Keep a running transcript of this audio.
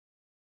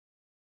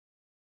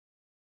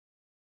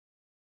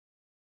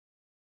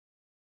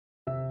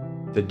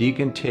The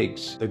deacon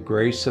takes the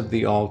grace of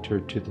the altar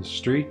to the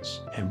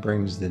streets and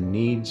brings the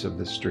needs of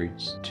the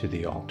streets to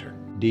the altar.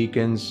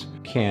 Deacons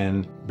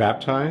can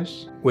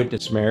baptize,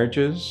 witness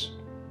marriages.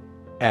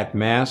 At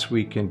Mass,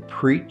 we can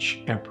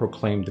preach and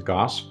proclaim the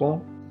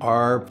gospel.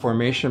 Our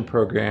formation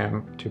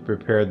program to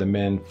prepare the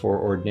men for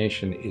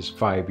ordination is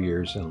 5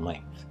 years in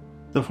length.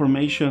 The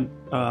formation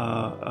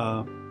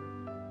that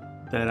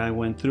I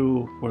went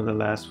through for the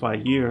last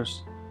 5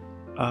 years,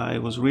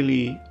 it was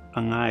really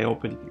an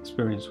eye-opening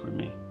experience for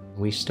me.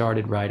 We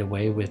started right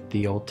away with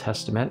the Old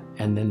Testament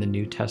and then the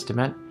New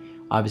Testament.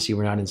 Obviously,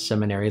 we're not in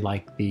seminary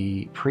like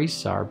the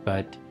priests are,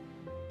 but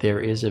there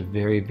is a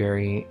very,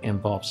 very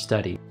involved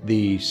study.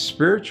 The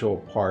spiritual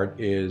part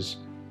is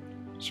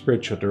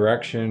spiritual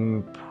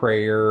direction,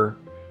 prayer,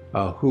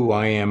 who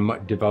I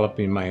am,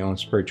 developing my own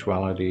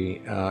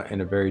spirituality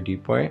in a very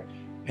deep way.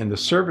 And the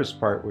service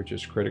part, which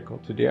is critical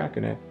to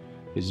diaconate,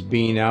 is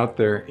being out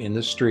there in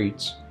the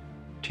streets,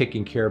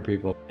 taking care of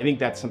people. I think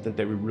that's something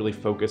that we really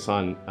focus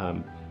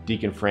on.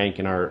 Deacon Frank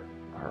and our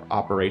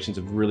operations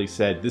have really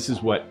said, this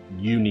is what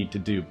you need to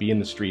do. Be in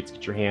the streets,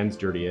 get your hands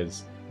dirty,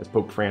 as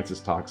Pope Francis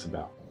talks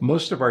about.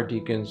 Most of our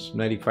deacons,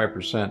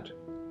 95%,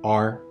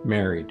 are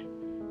married.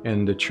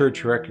 And the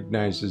church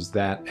recognizes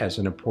that as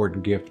an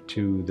important gift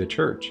to the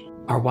church.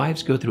 Our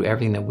wives go through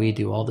everything that we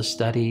do, all the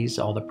studies,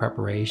 all the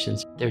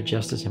preparations. They're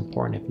just as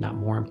important, if not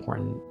more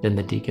important, than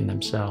the deacon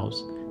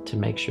themselves, to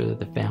make sure that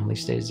the family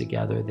stays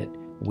together, that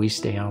we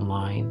stay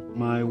online.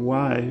 My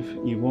wife,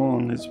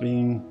 Yvonne, has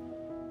been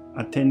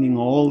attending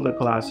all the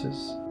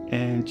classes,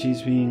 and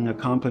she's been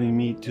accompanying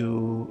me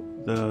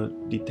to the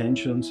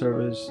detention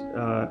service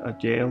at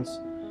jails,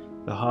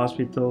 the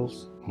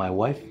hospitals. My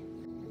wife,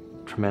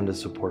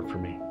 tremendous support for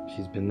me.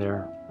 She's been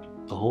there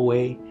the whole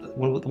way.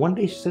 One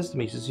day she says to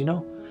me, she says, you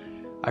know,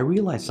 I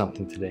realized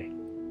something today.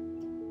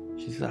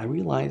 She says, I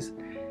realized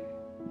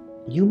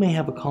you may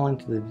have a calling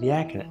to the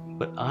diaconate,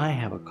 but I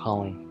have a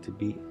calling to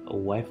be a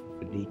wife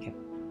of a deacon.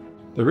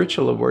 The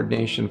ritual of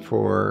ordination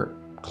for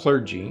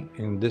clergy,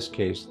 in this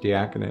case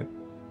diaconate,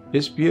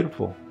 is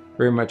beautiful,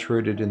 very much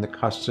rooted in the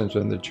customs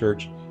of the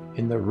church,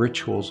 in the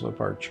rituals of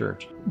our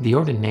church. The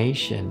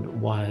ordination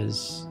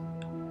was,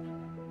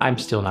 I'm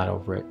still not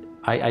over it.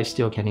 I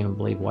still can't even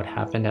believe what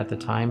happened at the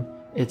time.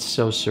 It's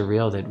so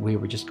surreal that we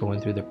were just going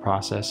through the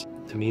process.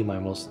 To me, my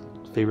most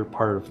favorite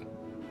part of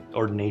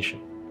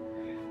ordination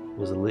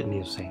was the litany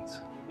of saints,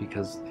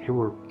 because here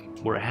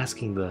we're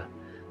asking the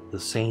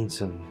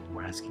saints, and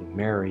we're asking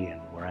Mary,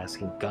 and we're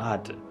asking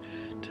God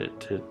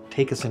to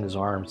take us in his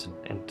arms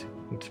and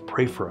to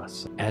pray for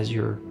us. As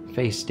you're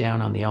face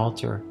down on the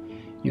altar,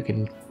 you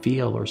can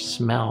feel or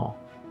smell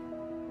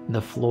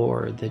the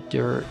floor, the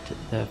dirt,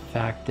 the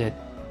fact that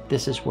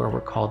this is where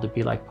we're called to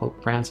be, like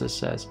Pope Francis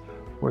says.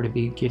 We're to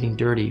be getting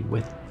dirty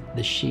with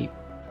the sheep.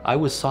 I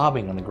was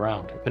sobbing on the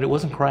ground, but it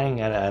wasn't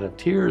crying out of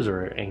tears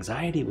or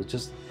anxiety. It was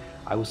just,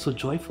 I was so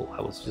joyful.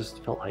 I was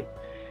just felt like,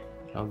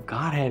 you know,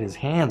 God had his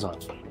hands on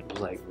me. It was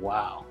like,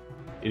 wow.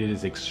 It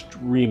is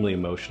extremely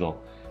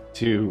emotional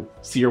to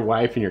see your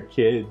wife and your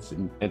kids,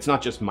 and it's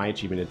not just my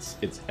achievement,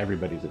 it's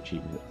everybody's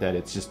achievement. That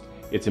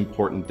it's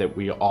important that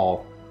we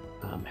all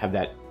have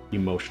that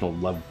emotional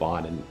love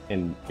bond,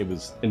 and it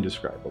was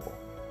indescribable.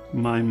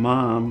 My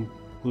mom,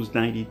 who's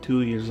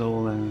 92 years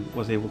old and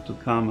was able to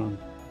come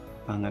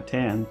and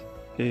attend,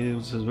 it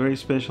was a very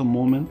special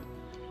moment,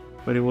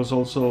 but it was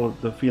also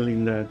the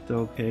feeling that,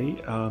 okay,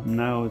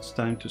 now it's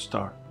time to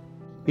start.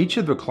 Each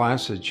of the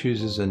classes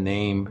chooses a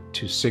name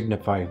to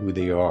signify who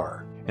they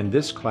are. And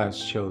this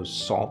class chose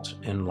salt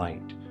and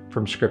light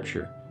from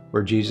Scripture,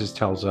 where Jesus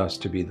tells us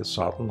to be the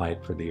salt and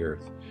light for the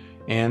earth.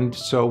 And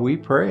so we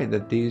pray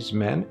that these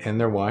men and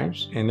their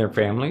wives and their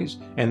families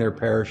and their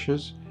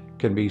parishes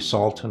can be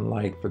salt and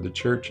light for the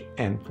church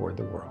and for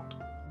the world.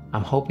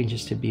 I'm hoping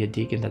just to be a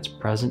deacon that's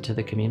present to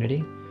the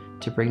community,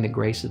 to bring the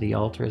grace of the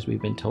altar, as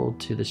we've been told,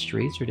 to the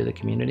streets or to the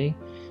community,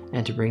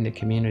 and to bring the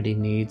community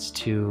needs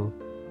to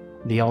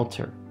the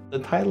altar. The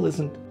title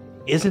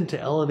isn't to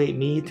elevate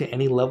me to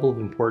any level of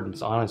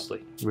importance,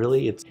 honestly.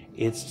 Really,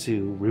 it's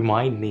to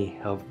remind me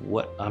of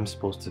what I'm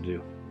supposed to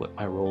do, what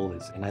my role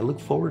is. And I look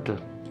forward to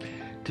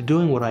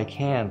doing what I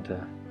can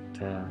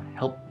to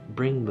help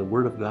bring the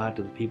Word of God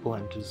to the people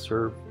and to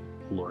serve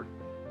the Lord.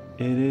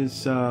 It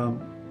is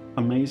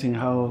amazing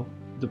how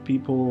the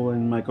people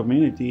in my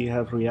community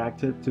have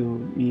reacted to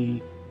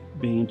me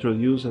being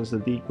introduced as a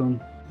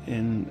deacon,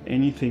 and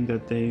anything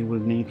that they will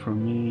need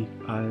from me,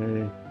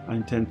 I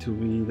intend to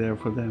be there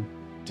for them.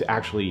 To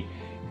actually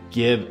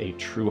give a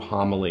true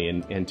homily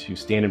and to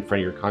stand in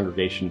front of your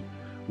congregation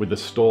with the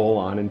stole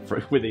on and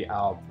with the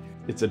alb,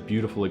 it's a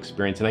beautiful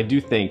experience. And I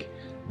do think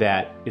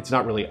that it's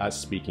not really us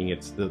speaking,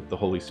 it's the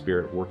Holy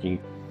Spirit working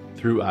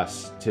through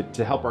us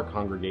to help our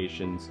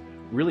congregations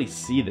really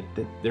see that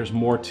there's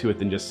more to it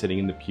than just sitting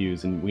in the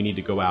pews, and we need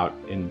to go out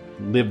and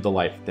live the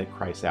life that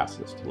Christ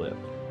asks us to live.